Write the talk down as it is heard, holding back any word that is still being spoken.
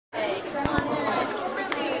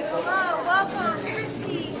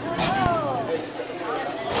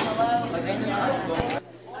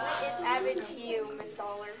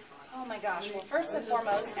gosh. Well, first and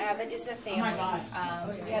foremost, AVID is a family.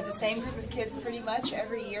 We have the same group of kids pretty much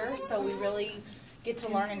every year, so we really get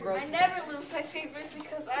to learn and grow together. I never lose my favorites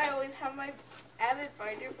because I always have my AVID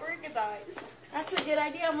binder organized. That's a good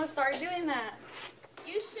idea. I'm going to start doing that.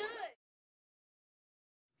 You should.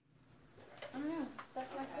 I don't know.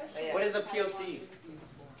 That's my question. What is a POC?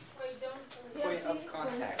 Point of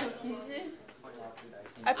contact. Confusion?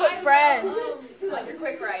 I put friends. Like your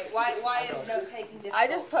quick write. Why is note taking difficult? I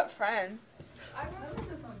just put friends.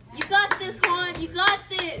 You got this, Juan. You got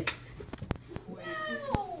this.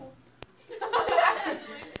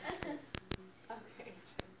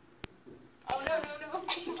 Oh no!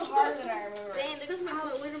 It's harder than I remember. Dang, there goes my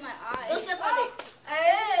color in my eye. Go step on it.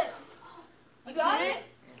 You got it?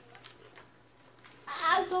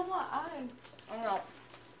 Ah, it's on my eye. I don't know.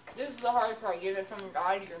 This is the hard part. Get it from your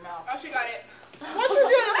eye to your mouth. Oh, she got it. What you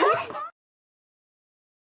doing?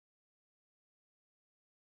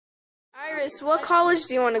 Iris, what college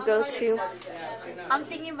do you want to go to? I'm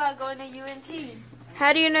thinking about going to UNT.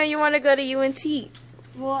 How do you know you want to go to UNT?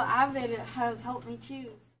 Well, AVID has helped me choose.